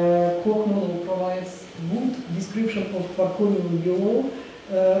 Quark model provides good description of Quarkonium below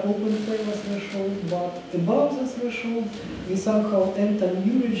open famous threshold, but above the threshold we somehow enter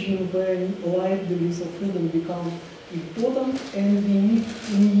new regime where light degrees of freedom become important, and we meet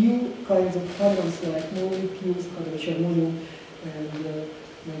new kinds of hadrons like molecules, Charmonium, and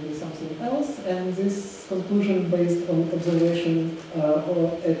maybe something else. And this conclusion based on observation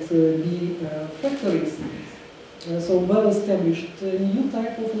at B factories. So well established new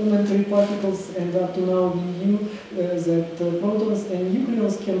type of elementary particles, and up to now we knew that protons and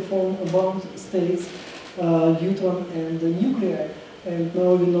nucleons can form bound states, neutron and nuclei. And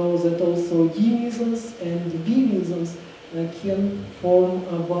now we know that also D mesons and B mesons can form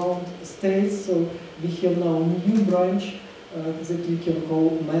bound states. So we have now a new branch that we can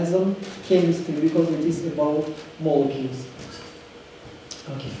call meson chemistry because it is about molecules.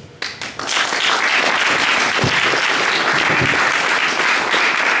 Okay.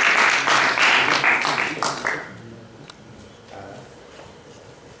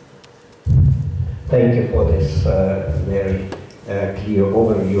 Thank you for this very clear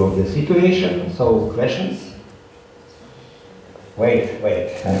overview of the situation. So, questions? Wait.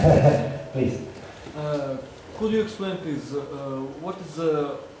 Please. Could you explain, please, what is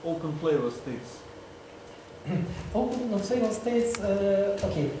the open flavor states? Open flavor states,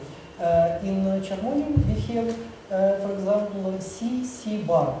 okay. In Charmonium we have, for example, C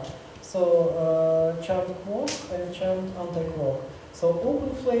bar. So charmed quark and charmed anti-quark. So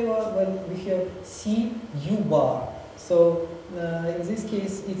open flavor when we have C U bar. So in this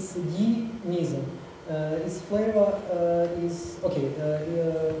case it's D Mizuk. Its flavor is okay.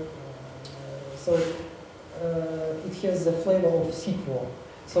 So it has the flavor of C quark.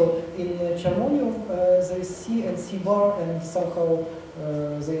 So in Charmonium there is C and C bar, and somehow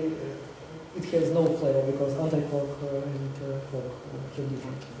it has no flavor because anti-quark and quark have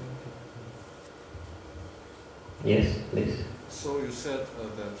different. Yes, please. So you said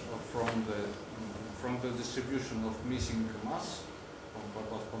that from the distribution of missing mass from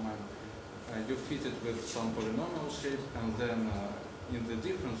Quarkonium, you fit it with some polynomial shape, and then in the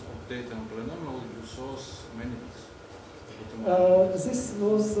difference of data and polynomial, you saw many bits. This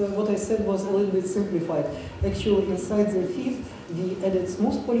was what I said was a little bit simplified. Actually, inside the fit, we added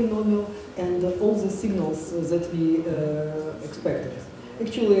smooth polynomial and all the signals that we expected.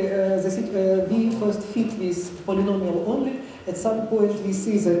 Actually, we first fit with polynomial only. At some point, we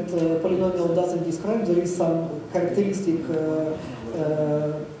see that polynomial doesn't describe. There is some characteristic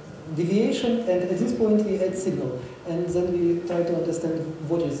deviation, and at this point, we add signal. And then we try to understand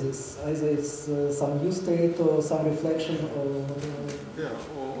what is this. Either it's some new state or some reflection or... Yeah,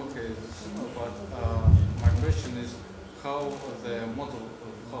 okay. But my question is how the model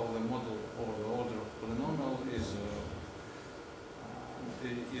or the order of polynomial is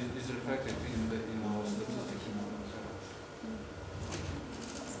reflected in our statistics.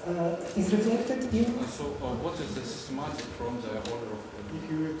 Is reflected in... So what is the systematic from the order of polynomial? If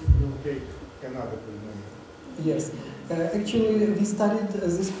you will take another polynomial. Yes. Actually, we studied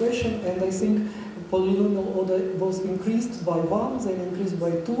this question, and I think polynomial order was increased by 1, then increased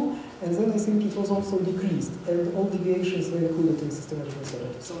by 2, and then I think it was also decreased, and all deviations were included in systematic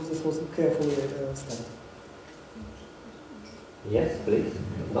methodology. So this was carefully studied. Yes, please.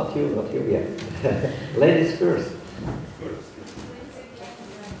 Not you yet. Ladies first.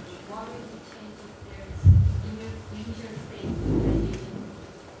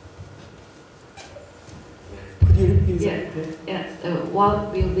 Could you repeat that?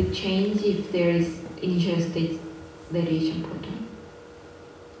 What will be changed if there is initial state variation proton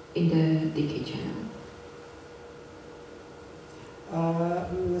in the decay channel?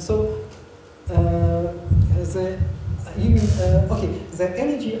 The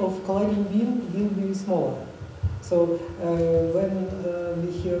energy of colliding beam will be smaller. So when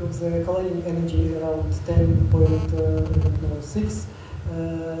we have the colliding energy around 10.6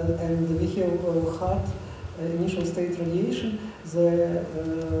 and we have hard initial state radiation, the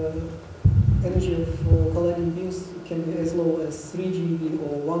energy of colliding beams can be as low as 3 GeV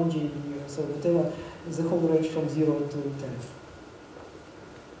or 1 GeV, so whatever, the whole range from 0 to 10.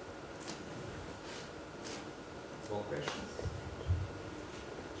 More questions?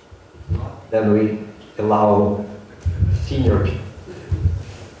 Then we allow senior.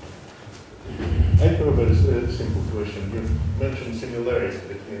 I have a very simple question. You mentioned similarity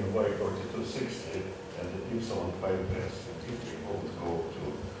between Y4260 and the epsilon 5s. If we both go to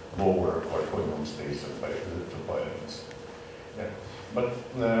lower Quarkonium states and by to violence. Yeah. But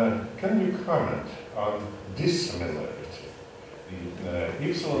can you comment on this similarity? The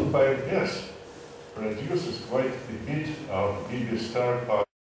epsilon 5s produces quite a bit of bigger star power.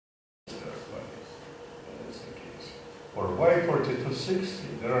 For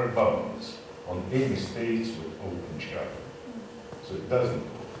Y4260, there are bounds on any states with open channel, so it doesn't move.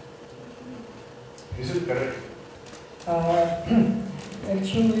 Is it correct?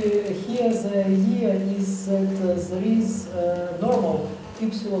 Actually, here the idea is that there is normal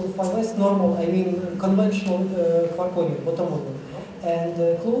epsilon 5s, normal, I mean conventional Quarkonium, bottom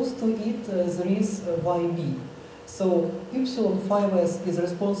and close to it there is YB. So epsilon 5s is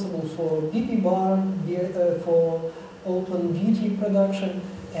responsible for BP bar, for open beauty production,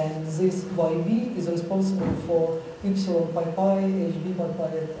 and this YB is responsible for epsilon pi pi, HB pi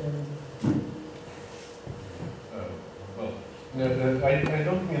pi, and... Well, I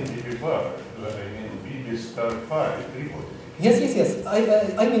don't mean BB bar, I mean BB star 5 reported. Yes.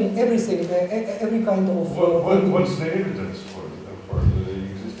 I mean everything, every kind of. What's the evidence for the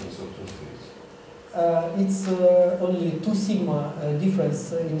existence of two states? It's only 2 sigma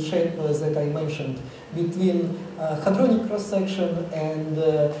difference in shape that I mentioned between hadronic cross-section and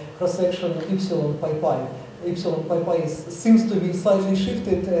cross-section epsilon pi pi. Epsilon pi pi seems to be slightly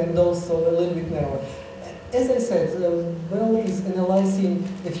shifted and also a little bit narrower. As I said, Bell is analyzing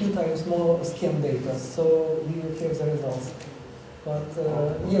a few times more scan data, so we will have the results. But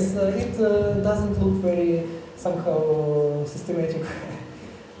yes, it doesn't look very somehow systematic.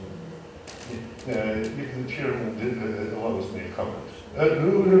 If the chairman allows me a comment. 10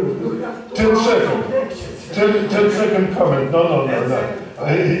 second comment. No.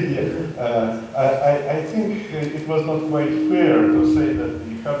 I think it was not quite fair to say that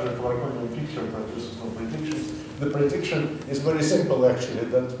the hadron Quarkonium picture produces no predictions. The prediction is very simple, actually,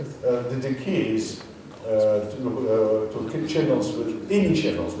 that the decays to channels with any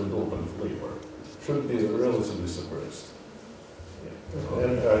channels with open flavor should be relatively suppressed. Yeah.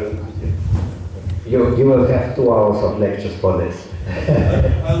 And You will have 2 hours of lectures for this.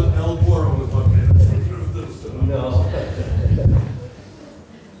 I'll borrow with 1 minute. No.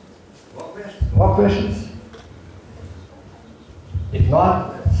 More questions? If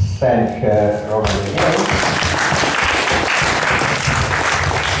not, thank Robert again.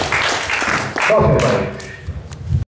 Okay,